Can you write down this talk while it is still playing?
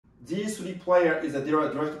These three players is a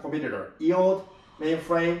direct competitor: yield,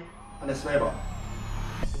 mainframe, and scalable.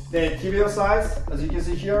 Then TVL size, as you can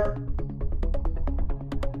see here,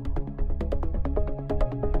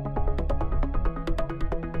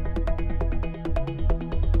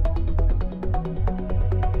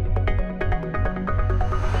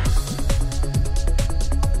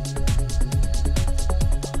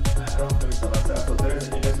 so there is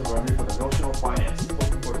an investment review for the notional finance.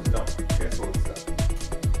 For the done. Okay, so it's done.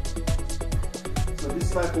 So this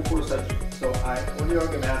is my portfolio strategy. So I only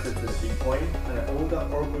organize assets in Bitcoin and all the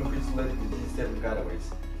Orb is related to these 7 categories.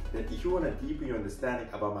 Then if you want to deepen your understanding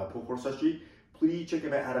about my portfolio strategy, please check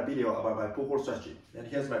out a video about my portfolio strategy. And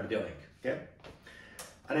here's my video link. Okay.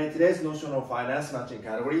 And in today's notional finance matching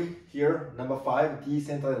category, here number 5,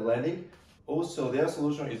 decentralized lending. Also, their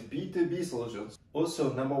solution is B2B solutions.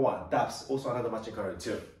 Also, number 1, dApps, also another matching category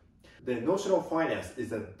too. The notional finance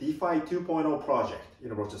is a DeFi 2.0 project in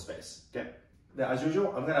the blockchain space. Okay. Then, as usual,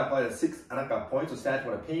 I'm going to apply the 6 anchor points to stand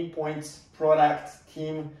for the pain points, products,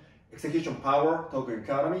 team, execution power, token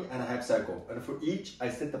economy, and a hype cycle. And for each, I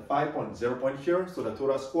set the 5.0 point here, so the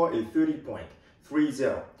total score is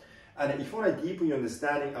 30.30. And if you want to deepen your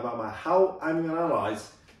understanding about how I'm going to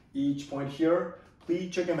analyze each point here, please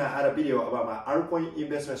check out my other video about my altcoin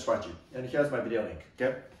investment strategy. And here's my video link.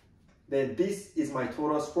 Okay. Then this is my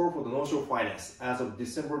total score for the notional finance as of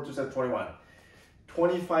December 2021.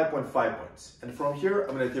 25.5 points. And from here,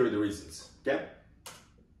 I'm going to tell you the reasons. Okay.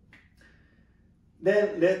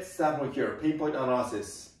 Then let's start from here, pain point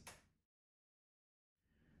analysis.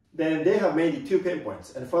 Then they have made 2 pain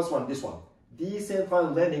points. And the first one, this one.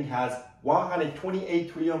 Decentralized lending has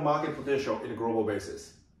 128 trillion market potential in a global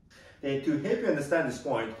basis. And to help you understand this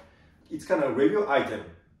point, it's kind of a review item,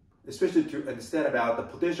 especially to understand about the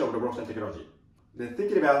potential of the blockchain technology. Then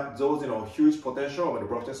thinking about those huge potential of the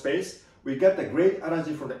blockchain space, we get the great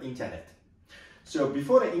energy from the internet. So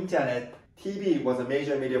before the internet, TV was a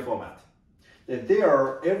major media format. Then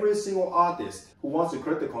there, every single artist who wants to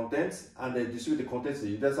create the contents and then distribute the contents to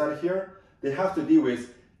the users out here, they have to deal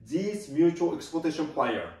with these mutual exploitation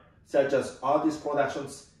players, such as artist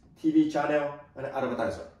productions, TV channel, and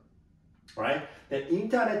advertiser. Right? The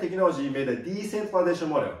internet technology made a decentralization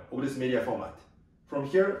model of this media format from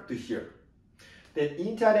here to here. The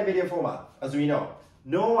internet media format, as we know,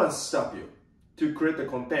 no one stops you to create the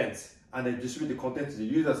contents and then distribute the content to the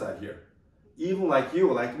users out here. Even like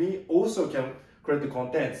you, like me, also can create the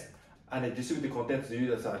contents and then distribute the content to the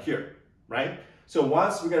users out here, right? So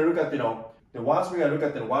once we're gonna look at the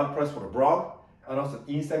WordPress for the blog, and also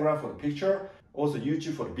Instagram for the picture, also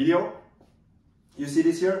YouTube for the video. You see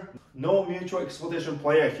this here? No mutual exploitation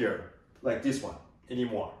player here, like this one,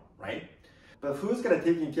 anymore, right? But who's gonna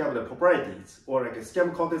take care of the proprieties or like a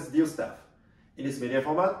scam contents deal stuff in this media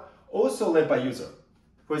format? Also led by user.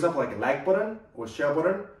 For example, like a like button or share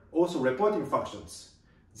button, also reporting functions.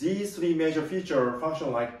 These 3 major features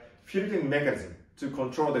function like filtering mechanism to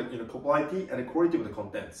control the propriety and the quality of the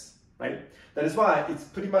contents, right? That is why it's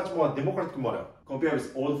pretty much more democratic model compared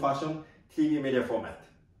with old-fashioned TV media format.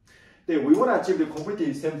 Then we want to achieve the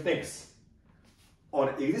completely same things on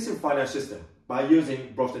existing financial system by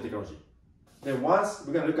using blockchain technology. Then once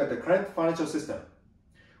we're going to look at the current financial system,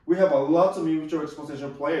 we have a lot of mutual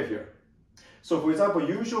exploitation players here. So for example,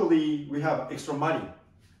 usually we have extra money.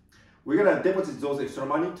 We're going to deposit those extra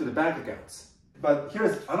money to the bank accounts. But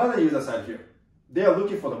here's another user side here. They are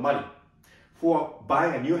looking for the money for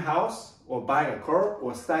buying a new house or buying a car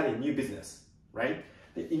or starting a new business, right?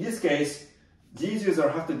 In this case, these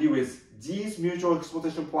users have to deal with these mutual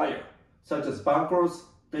exploitation players, such as bankers,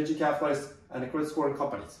 venture capitalists, and credit scoring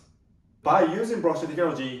companies. By using blockchain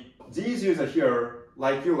technology, these users here,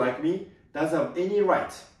 like you, like me, doesn't have any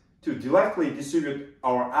right to directly distribute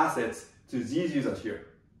our assets to these users here.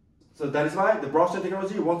 So that is why the blockchain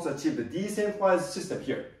technology wants to achieve the decentralized system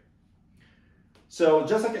here. So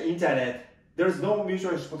just like the internet, there is no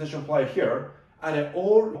mutual exploitation player here, and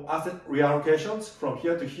all asset reallocations from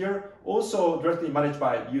here to here also directly managed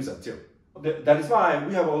by user too. That is why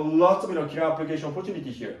we have a lot of clear application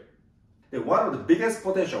opportunity here. One of the biggest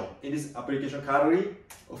potential in this application category,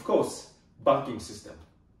 of course, banking system.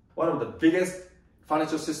 One of the biggest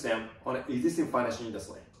financial system on the existing financial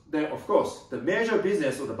industry. Then, of course, the major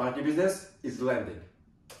business of the banking business is lending.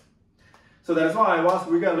 So that is why once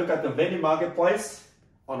we're going to look at the lending marketplace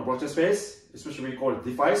on the blockchain space, especially we call it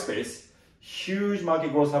DeFi space, huge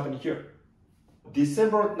market growth happening here.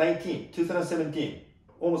 December 19, 2017,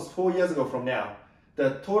 almost 4 years ago from now,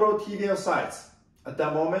 the total TVL size at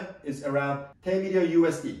that moment is around 10 million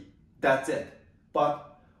USD. That's it.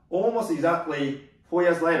 But almost exactly 4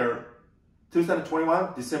 years later,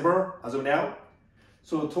 2021, December, as of now,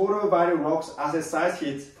 So total value rocks asset size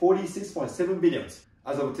hits 46.7 billion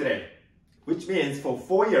as of today, which means for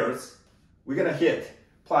 4 years, we're gonna hit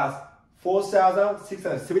plus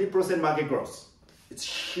 4,670% market growth. It's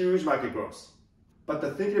huge market growth. But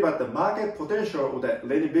thinking about the market potential of the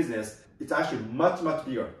lending business, it's actually much, much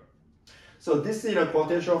bigger. So this is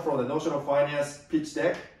potential from the Notional Finance pitch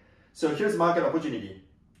deck. So here's market opportunity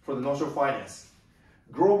for the Notional Finance.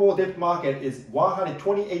 Global debt market is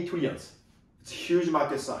 128 trillion. It's a huge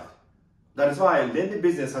market size. That is why lending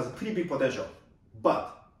business has a pretty big potential.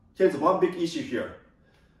 But here's one big issue here.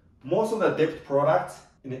 Most of the debt products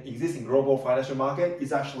in the existing global financial market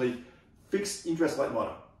is actually fixed interest rate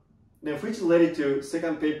model. Now, which is related to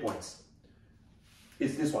second pain points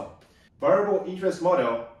is this one. Variable interest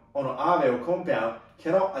model on an RV or compound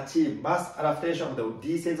cannot achieve mass adaptation of the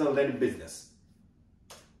decentralized lending business.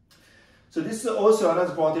 So this is also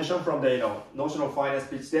another quotation from the Notional Finance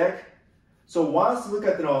pitch deck. So once we look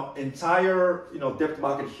at the entire debt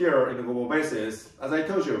market here in the global basis, as I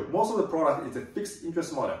told you, most of the product is a fixed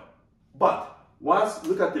interest model. But once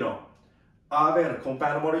look at RV and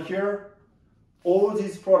compound model here, all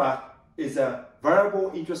these product is a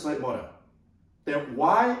variable interest rate model. Then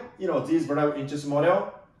why this variable interest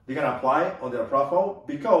model they can apply on their platform?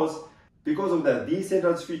 Because of the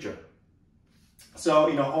decentralized feature.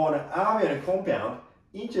 So on an RV and compound,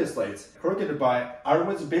 interest rates calculated by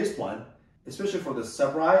algorithm-based one, especially for the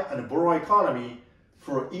supply and borrow economy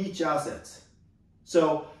for each asset.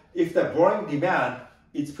 So if the borrowing demand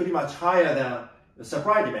is pretty much higher than the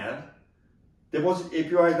supply demand, deposit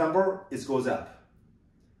APR number goes up.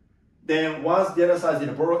 Then once the other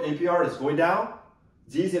side borrow APR is going down,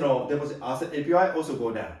 these deposit asset API also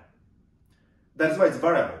go down. That's why it's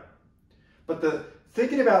variable. But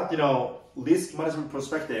thinking about risk management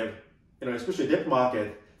perspective, especially debt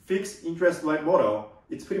market, fixed interest rate model,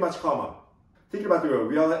 it's pretty much common. Think about your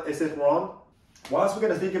real estate loan. Once we're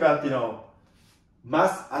gonna think about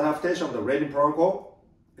mass adaptation of the rating protocol,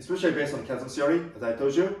 especially based on chasm theory, as I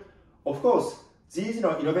told you, of course, these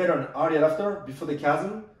innovator and early adopter before the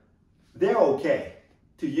chasm, they're okay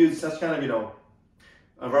to use such kind of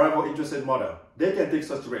a variable interest rate model. They can take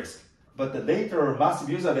such risk. But the later massive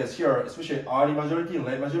user base here, especially early majority and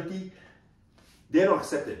late majority, they don't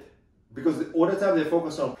accept it because all the time they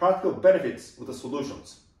focus on practical benefits with the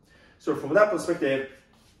solutions. So from that perspective,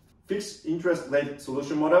 fixed interest rate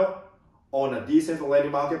solution model on a decentralized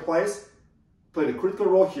lending marketplace played a critical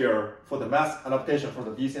role here for the mass adaptation for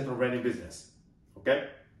the decentralized lending business. Okay?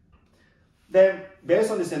 Then,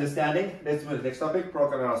 based on this understanding, let's move to the next topic,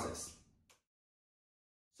 product analysis.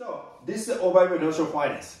 So, this is the overview of Notional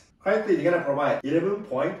Finance. Currently, they're going to provide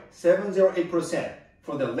 11.708%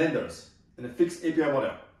 for the lenders in the fixed API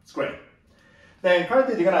model. It's great. Then,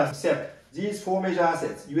 currently, they're going to accept these 4 major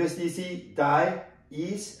assets, USDC, DAI,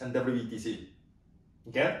 ETH, and WBTC.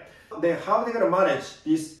 Okay? Then, how are they going to manage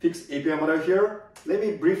this fixed API model here? Let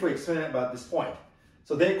me briefly explain about this point.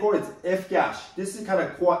 So they call it F-Cash. This is kind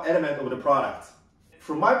of core element of the product.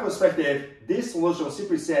 From my perspective, this solution will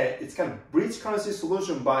simply say it's kind of bridge currency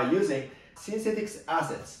solution by using synthetic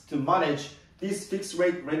assets to manage this fixed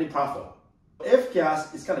rate lending platform.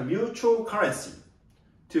 F-Cash is kind of mutual currency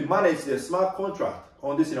to manage the smart contract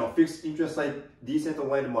on this fixed interest rate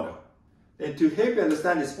decentralized lending model. And to help you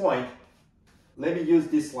understand this point, let me use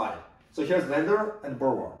this slide. So here's lender and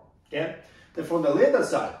borrower. Okay? Then from the lender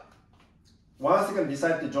side, once they're going to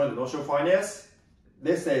decide to join the Notional Finance,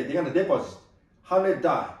 let's say they're going to deposit 100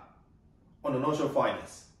 DAI on the Notional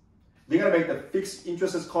Finance. They're going to make the fixed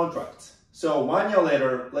interest contract. So 1 year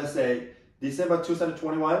later, let's say December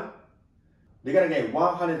 2021, they're going to get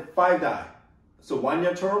 105 DAI. So 1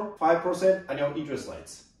 year term, 5% annual interest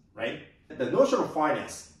rates, right? The Notional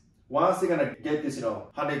Finance, once they're going to get this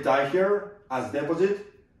 100 DAI here as deposit,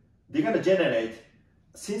 they're going to generate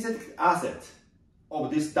synthetic asset of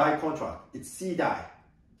this DAI contract. It's C DAI.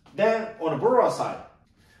 Then on the borrower side,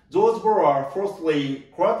 those borrowers firstly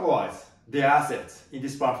collateralize their assets in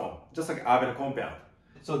this platform, just like Aven compound.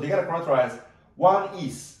 So they're gonna collateralize 1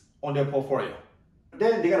 ETH on their portfolio.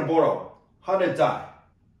 Then they're gonna borrow 100 DAI,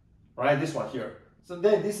 right? This one here. So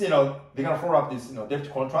then this, they're gonna follow up this, debt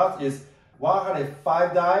contract is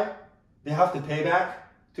 105 DAI. They have to pay back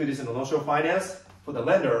to this Notional Finance for the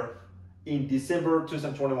lender in December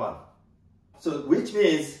 2021. So which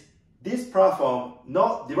means this platform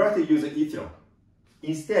not directly using Ethereum.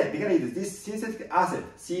 Instead, they're going to use this synthetic asset,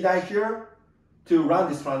 CDAI here, to run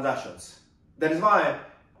these transactions. That is why,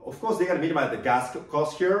 of course, they're going to minimize the gas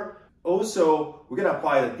cost here. Also, we're going to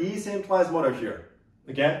apply the decentralized model here.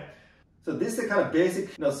 Okay? So this is the kind of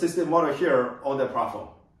basic system model here on the platform.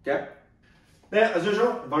 Okay? Then, as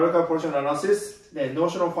usual, variable portion analysis, then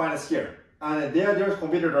Notional Finance here. And their direct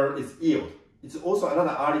competitor is Yield. It's also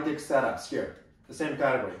another early tech startups here, the same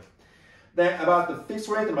category. Then about the fixed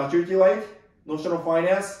rate and maturity rate, Notional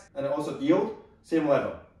Finance and also Yield, same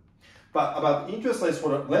level. But about interest rates for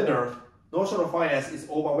the lender, Notional Finance is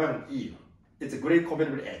overwhelming Yield. It's a great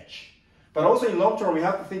competitive edge. But also in long term, we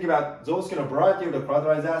have to think about those kind of variety of the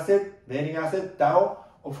collateralized asset, lending asset, DAO.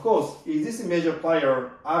 Of course, existing major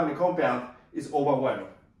player, Avenue Compound, is overwhelming.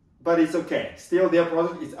 But it's okay. Still, their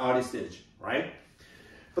project is early stage, right?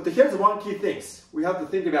 But here's one key thing. We have to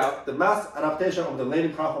think about the mass adaptation of the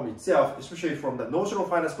lending platform itself, especially from the Notional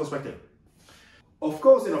Finance perspective. Of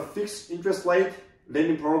course, fixed interest rate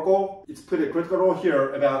lending protocol, it's played a critical role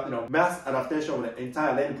here about mass adaptation of the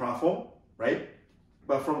entire lending platform, right?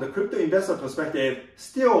 But from the crypto investor perspective,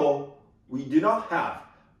 still we do not have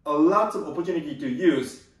a lot of opportunity to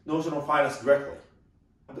use Notional Finance directly.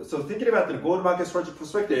 So thinking about the go-to-market strategy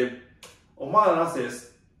perspective, on my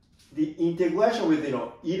analysis, the integration with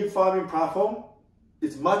yield farming platform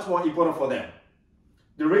is much more important for them.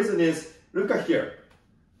 The reason is, look at here.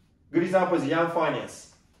 Good example is Young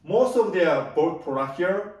Finance. Most of their bulk product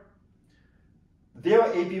here, their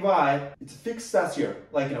APY, it's fixed stats here,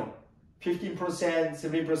 like 15%,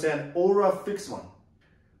 17%, all are fixed one.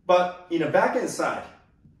 But in the back-end side,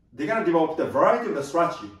 they're gonna develop the variety of the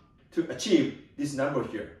strategy to achieve this number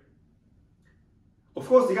here. Of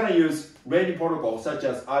course, they're gonna use lending protocols such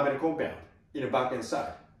as Avenue Compound in the back-end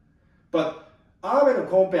side. But Avenue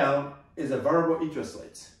Compound is a variable interest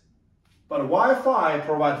rate. But Wi-Fi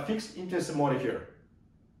provides fixed interest model here.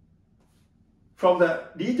 From the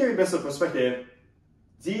retail investor perspective,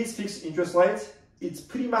 these fixed interest rates, it's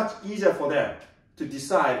pretty much easier for them to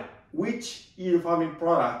decide which yield farming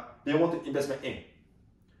product they want to investment in.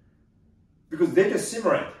 Because they can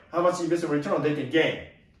simulate how much investment return they can gain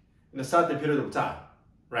in a certain period of time,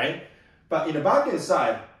 right? But in the back-end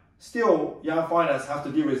side, still Young Finance have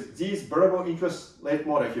to deal with these variable interest rate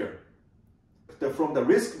model here. From the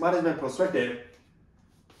risk management perspective,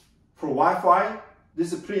 for Wi-Fi,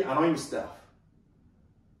 this is pretty annoying stuff.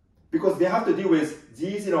 Because they have to deal with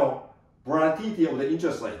these, volatility of the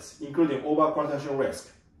interest rates, including over-quotation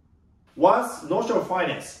risk. Once Notional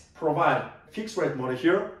Finance provide fixed rate model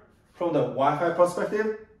here, from the Wi-Fi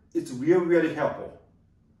perspective, it's really, really helpful.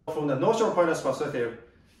 From the Notional Finance perspective,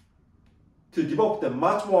 to develop the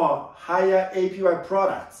much more higher APY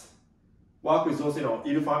products, work with those,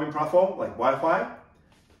 yield farming platform like Wi-Fi,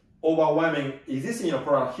 overwhelming existing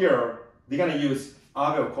product here, they're gonna use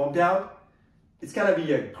Avenue Compound. It's gonna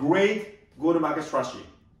be a great go-to-market strategy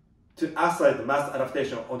to accelerate the mass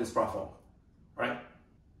adaptation on this platform, right?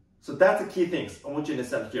 So that's the key things I want you to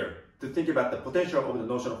understand here to think about the potential of the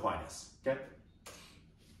Notional Finance, okay?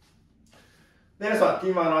 Next one,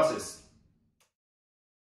 team analysis.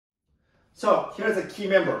 So here's a key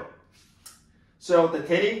member. So the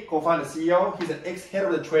Teddy, co-founder CEO, he's an ex-head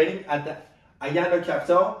of the trading at the Ayano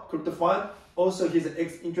Capital crypto fund. Also, he's an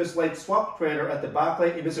ex-interest rate swap trader at the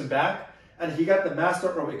Barclays Investment Bank, and he got the Master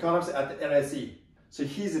of Economics at the LSE. So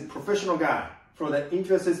he's a professional guy for the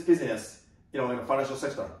interest rate business, in the financial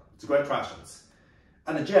sector. It's great tractions.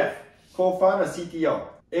 And Jeff, co-founder and CTO,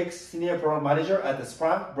 ex-senior program manager at the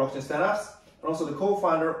Sprung blockchain startups, and also the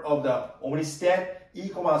co-founder of the OmniStat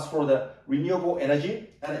e-commerce for the renewable energy,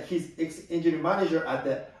 and he's ex-engineering manager at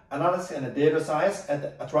the analytics and the data science at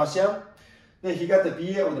the Atlassian. Then he got the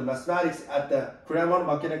BA of the mathematics at the Claremont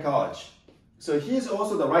McKenna College. So he's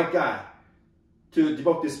also the right guy to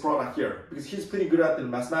develop this product here because he's pretty good at the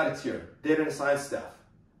mathematics here, data and science stuff.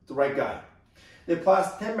 The right guy. Then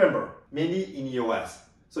plus 10 member, mainly in the US.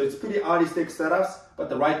 So it's pretty early stage startups, but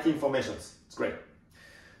the right team formations. It's great.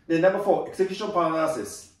 Then number 4, execution plan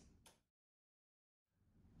analysis.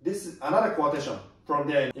 This is another quotation from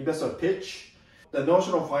their investor pitch. The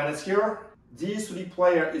Notional Finance here, these 3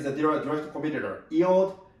 players is a direct competitor,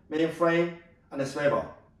 Yield, Mainframe, and Scalable.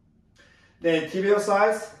 Then TBL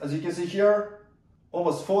size, as you can see here,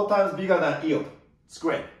 almost 4 times bigger than Yield. It's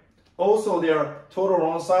great. Also, their total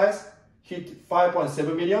loan size hit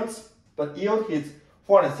 5.7 millions, but Yield hits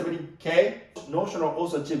 470K. Notional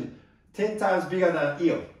also achieved 10 times bigger than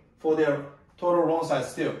Yield for their total loan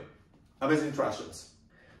size still. Amazing tractions.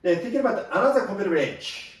 Then thinking about another competitive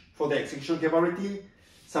edge for the execution capability,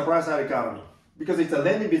 supply side economy. Because it's a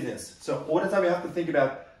lending business, so all the time you have to think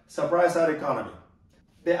about supply side economy.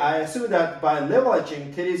 Then I assume that by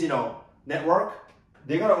leveraging Teddy's network,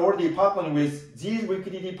 they're gonna already partner with these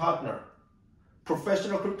liquidity partner,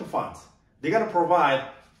 professional crypto funds. They're gonna provide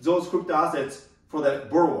those crypto assets for the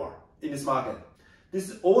borrower in this market. This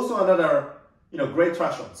is also another great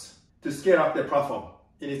tractions to scale up their platform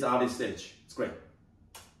in its early stage. It's great.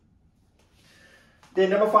 Then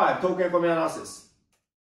number 5, token economy analysis.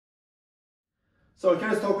 So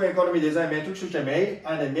here's token economy design metrics which I made,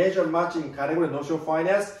 and the major matching category notional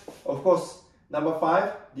finance. Of course, number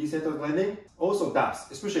 5, decentralized lending, also BaaS,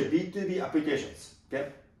 especially B2B applications.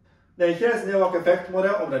 Okay. Then here's the network effect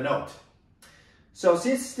model of the node. So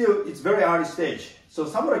since still it's very early stage, so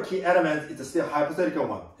some of the key elements it's still hypothetical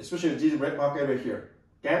one, especially this red mark area here.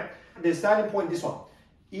 Okay. The starting point this one.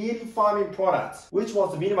 Yield farming products, which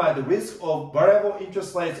wants to minimize the risk of variable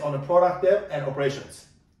interest rates on the product debt and operations.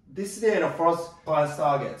 This is the first client's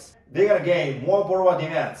targets. They're gonna gain more borrower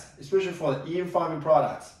demands, especially for the yield farming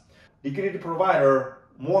products. Liquidity provider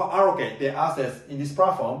more allocate their assets in this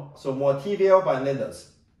platform, so more TVL by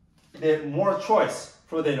lenders. They more choice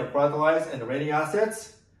for the collateralized and lending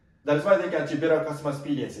assets. That is why they can achieve better customer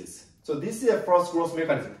experiences. So this is the first growth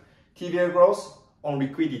mechanism. TVL growth on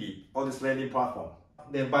liquidity on this lending platform.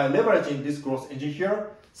 Then by leveraging this growth engine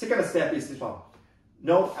here, second step is this one.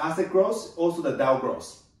 Node asset growth, also the DAO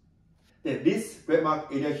growth. Then this red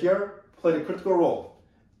mark area here played a critical role.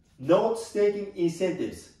 Node staking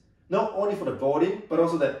incentives, not only for the voting, but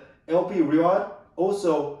also the LP reward,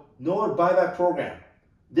 also node buyback program.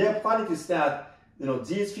 They are planning to start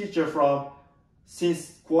these features from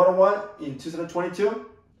since Q1 in 2022.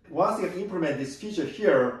 Once they can implement this feature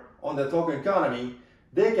here on the token economy,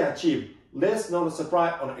 they can achieve less node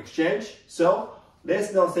supply on exchange, so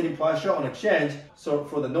less node selling pressure on exchange. So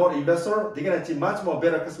for the node investor, they're gonna achieve much more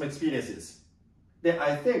better customer experiences. Then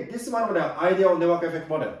I think this is one of the ideal network effect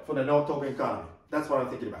model for the node token economy. That's what I'm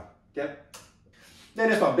thinking about. Okay. Then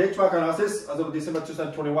next one, benchmark analysis as of December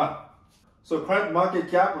 2021. So current market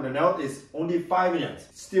cap on the node is only 5 million,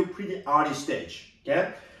 still pretty early stage.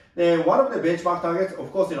 Okay. Then one of the benchmark targets, of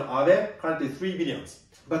course, Aave, currently 3 billion.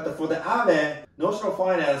 But for the Aave, Notional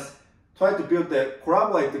Finance try to build the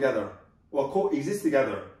collaborate together or coexist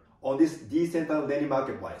together on this decentralized lending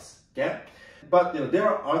marketplace. Okay, but there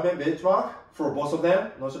are other benchmark for both of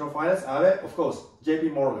them. Notional Finance, Aave, of course,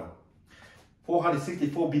 JP Morgan,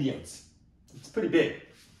 464 billions. It's pretty big.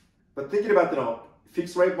 But thinking about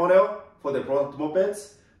fixed rate model for the product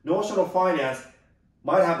developments, Notional Finance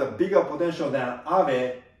might have the bigger potential than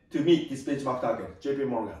Aave to meet this benchmark target, JP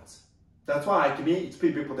Morgan's. That's why to me it's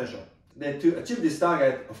pretty big potential. Then to achieve this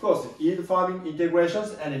target, of course, yield farming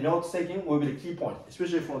integrations and the node staking will be the key point,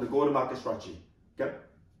 especially for the go-to-market strategy. Okay.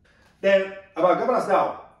 Then about governance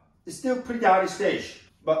now, it's still pretty early stage,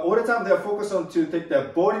 but all the time they're focused on to take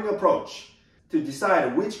the voting approach to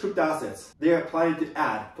decide which crypto assets they are planning to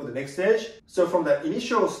add for the next stage. So from the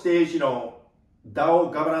initial stage,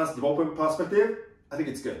 DAO governance development perspective, I think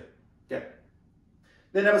it's good. Okay.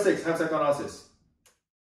 Then number 6, hype cycle analysis.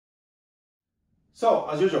 So,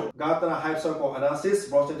 as usual, Gartner Hype Cycle Analysis,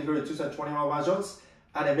 brought together 2021 versions,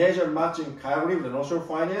 and a major matching category with the Notional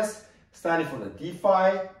Finance, starting from the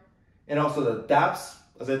DeFi and also the dApps,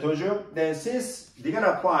 as I told you. Then since they're going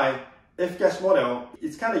to apply Fcash model,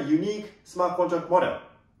 it's kind of unique smart contract model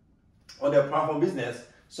on their platform business.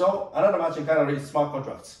 So, another matching category is smart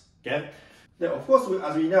contracts. Okay. Then, of course,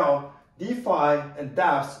 as we know, DeFi and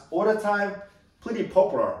dApps all the time pretty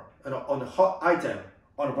popular on the hot item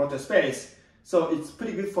on the blockchain space. So it's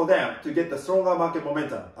pretty good for them to get the stronger market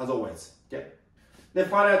momentum as always. Okay. Then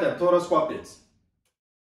final item, total swap deals.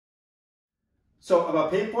 So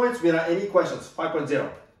about pain points, without any questions,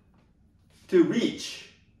 5.0. To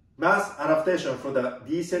reach mass adaptation for the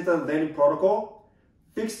decentralized lending protocol,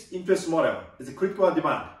 fixed interest model is a critical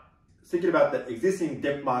demand. Thinking about the existing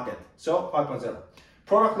debt market. So 5.0.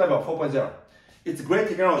 Product level 4.0. It's great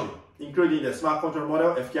technology, including the smart contract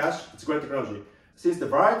model, Fcash. It's great technology. Since the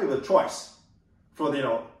variety of the choice for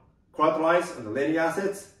the collateralized and the lending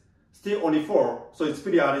assets, still only 4, so it's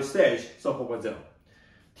pretty early stage, so 4.0.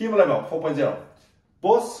 Team level 4.0.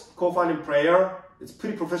 Both co-founding player, it's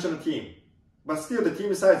pretty professional team, but still the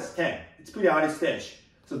team size is 10. It's pretty early stage,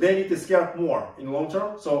 so they need to scale up more in the long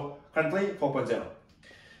term. So currently 4.0.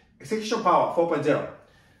 Execution power 4.0.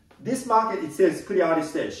 This market itself is pretty early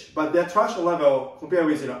stage, but their traction level compared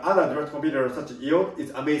with other direct competitors such as Yield is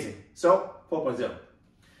amazing. So 4.0.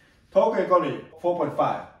 Token economy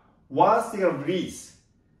 4.5. Once they release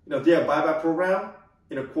their buyback program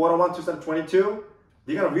in Q1 2022,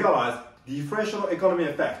 they're gonna realize differential economy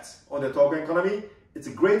effects on the token economy. It's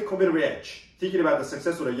a great competitive edge. Thinking about the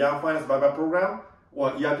success of the Young Finance buyback program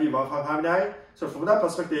or ERP 1559. So from that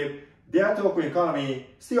perspective, their token economy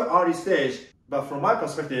still early stage, but from my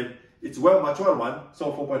perspective, it's well matured one,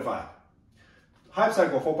 so 4.5. Hype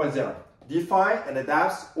cycle 4.0. DeFi and the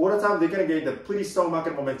dApps, all the time they're gonna get the pretty strong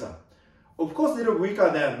market momentum. Of course, a little weaker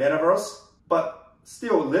than Metaverse, but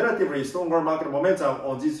still relatively stronger market momentum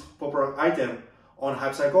on this popular item on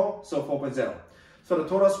hype cycle, so 4.0. So the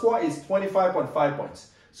total score is 25.5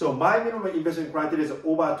 points. So my minimum investment criteria is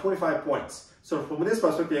over 25 points. So from this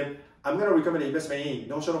perspective, I'm going to recommend investment in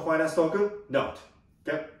Notional Finance Token Note.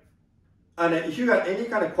 Okay? And if you got any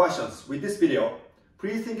kind of questions with this video,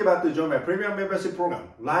 please think about to join my premium membership program,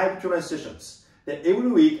 live Q&A sessions. Then every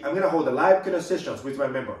week, I'm going to hold the live Q&A sessions with my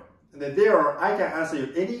member. And then there, I can answer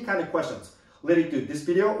you any kind of questions related to this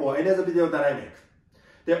video or any other video that I make.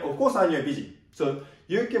 Then, of course, I'm busy. So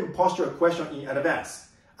you can post your question in advance.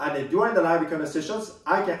 And then during the live Q&A sessions,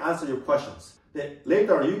 I can answer your questions. Then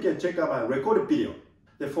later, you can check out my recorded video.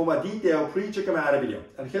 Then for more detail, please check out my other video.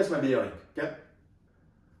 And here's my video link, okay?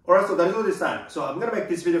 Alright, so that is all this time. So I'm going to make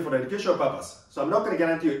this video for the educational purpose. So I'm not going to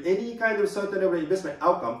guarantee you any kind of certain level of investment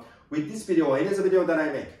outcome with this video or any other video that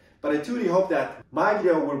I make. But I truly hope that my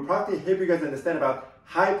video will practically help you guys understand about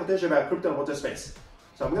high potential about crypto and water space.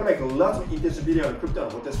 So I'm going to make lots of intensive video on crypto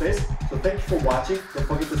and water space. So thank you for watching. Don't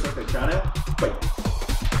forget to subscribe to the channel. Bye.